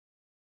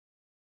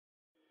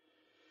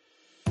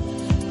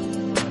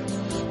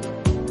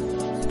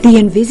The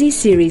Invisi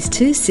Series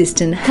 2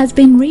 cistern has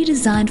been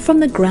redesigned from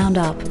the ground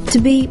up to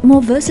be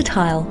more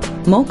versatile,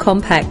 more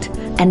compact,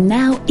 and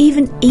now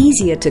even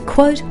easier to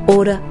quote,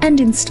 order and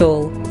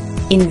install.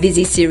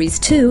 Invisi Series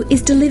 2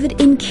 is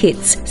delivered in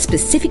kits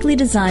specifically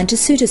designed to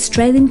suit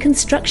Australian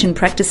construction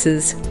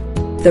practices.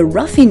 The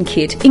rough-in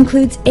kit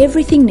includes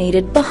everything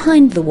needed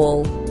behind the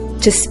wall.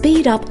 To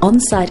speed up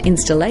on-site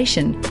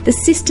installation, the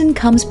cistern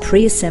comes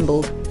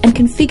pre-assembled and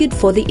configured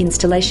for the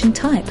installation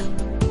type.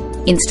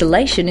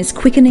 Installation is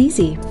quick and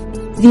easy.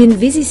 The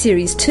Invisi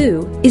Series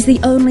 2 is the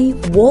only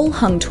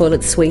wall-hung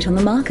toilet suite on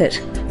the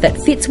market that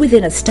fits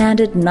within a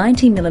standard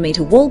 90mm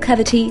wall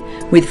cavity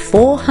with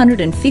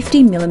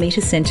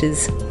 450mm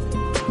centres.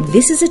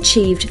 This is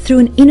achieved through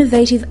an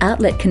innovative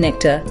outlet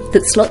connector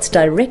that slots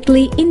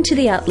directly into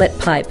the outlet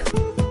pipe.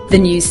 The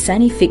new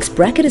SaniFix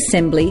bracket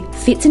assembly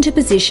fits into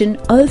position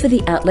over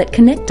the outlet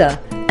connector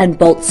and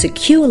bolts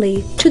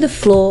securely to the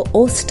floor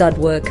or stud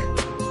work.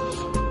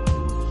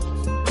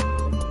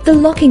 The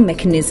locking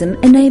mechanism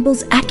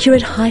enables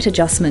accurate height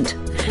adjustment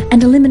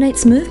and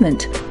eliminates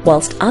movement,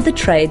 whilst other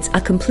trades are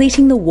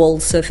completing the wall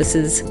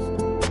surfaces.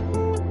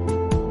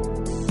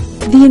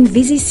 The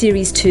Invisi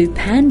Series 2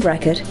 pan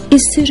bracket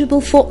is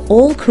suitable for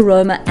all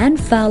Caroma and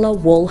Fowler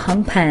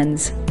wall-hung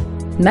pans.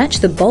 Match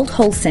the bolt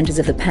hole centres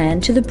of the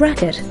pan to the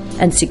bracket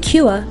and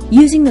secure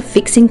using the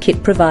fixing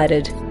kit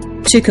provided.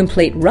 To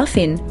complete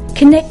rough-in,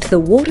 connect the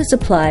water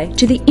supply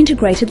to the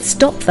integrated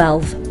stop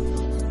valve.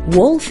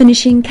 Wall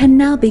finishing can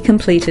now be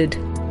completed.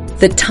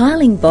 The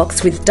tiling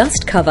box with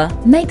dust cover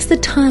makes the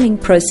tiling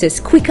process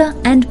quicker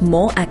and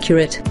more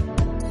accurate.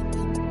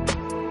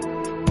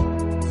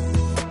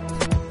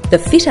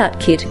 The fit-out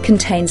kit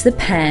contains the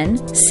pan,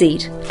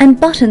 seat and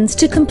buttons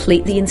to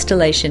complete the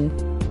installation.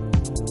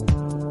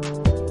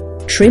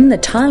 Trim the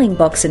tiling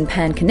box and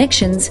pan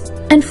connections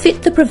and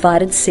fit the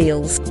provided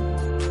seals.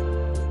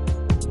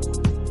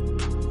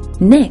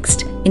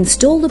 Next,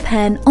 install the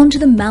pan onto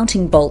the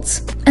mounting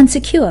bolts and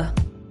secure.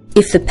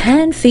 If the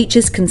pan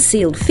features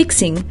concealed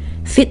fixing,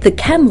 fit the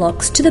cam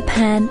locks to the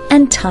pan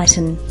and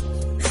tighten.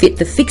 Fit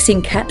the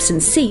fixing caps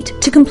and seat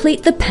to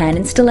complete the pan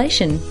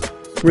installation.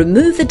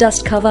 Remove the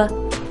dust cover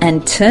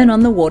and turn on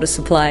the water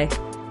supply.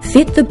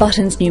 Fit the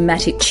button's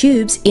pneumatic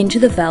tubes into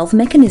the valve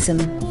mechanism.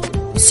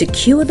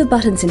 Secure the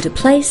buttons into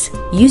place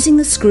using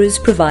the screws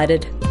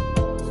provided.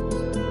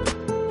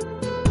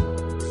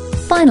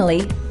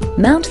 Finally,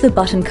 mount the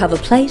button cover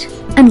plate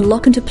and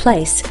lock into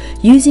place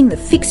using the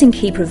fixing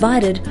key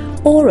provided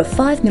or a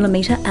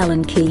 5mm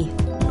Allen key.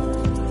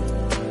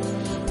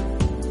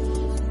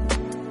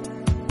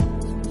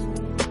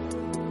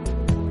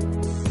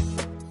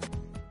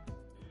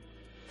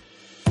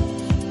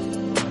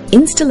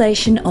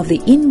 Installation of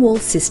the in-wall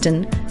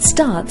cistern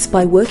starts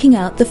by working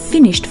out the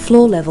finished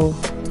floor level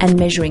and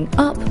measuring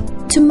up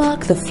to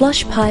mark the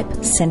flush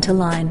pipe centre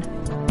line.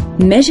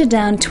 Measure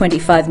down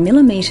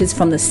 25mm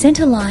from the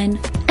centre line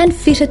and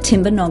fit a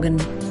timber noggin.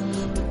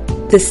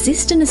 The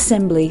cistern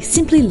assembly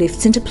simply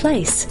lifts into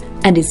place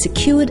and is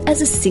secured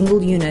as a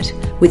single unit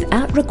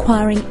without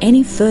requiring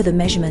any further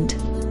measurement.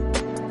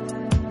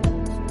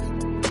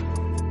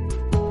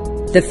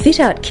 The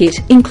fit-out kit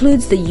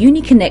includes the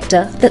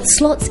uni-connector that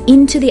slots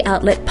into the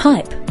outlet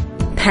pipe.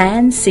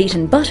 Pan, seat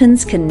and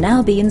buttons can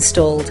now be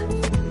installed.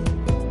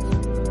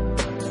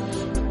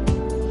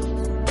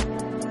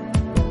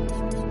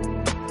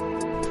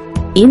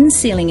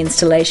 In-ceiling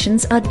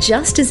installations are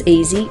just as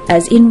easy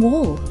as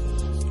in-wall.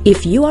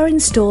 If you are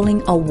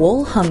installing a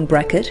wall-hung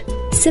bracket,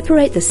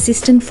 separate the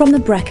cistern from the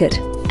bracket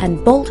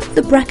and bolt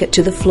the bracket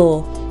to the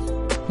floor.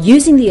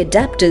 Using the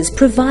adapters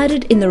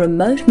provided in the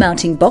remote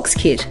mounting box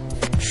kit,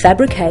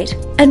 fabricate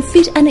and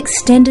fit an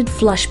extended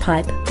flush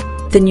pipe.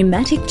 The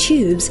pneumatic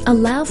tubes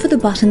allow for the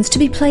buttons to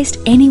be placed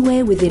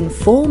anywhere within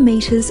 4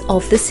 meters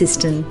of the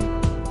cistern.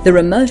 The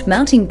remote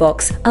mounting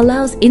box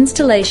allows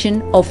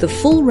installation of the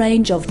full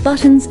range of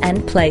buttons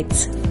and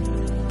plates.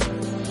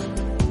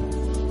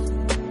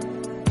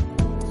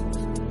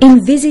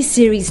 Invisi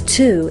Series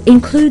 2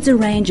 includes a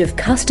range of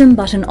custom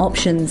button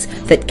options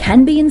that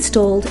can be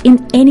installed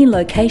in any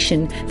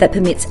location that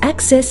permits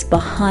access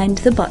behind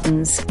the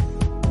buttons.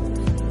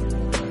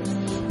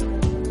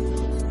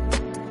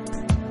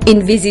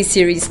 Invisi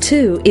Series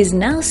 2 is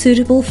now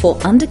suitable for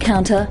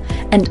under-counter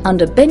and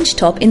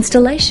under-benchtop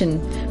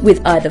installation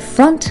with either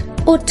front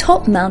or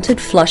top-mounted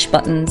flush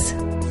buttons.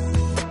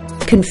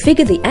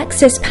 Configure the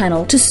access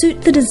panel to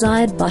suit the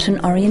desired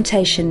button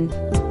orientation.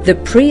 The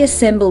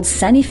pre-assembled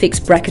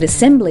SaniFix bracket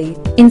assembly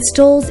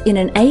installs in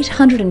an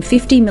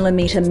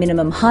 850mm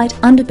minimum height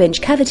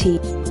underbench cavity.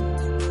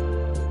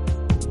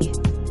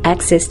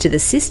 Access to the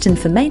cistern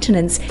for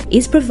maintenance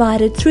is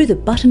provided through the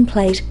button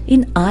plate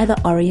in either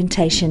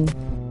orientation.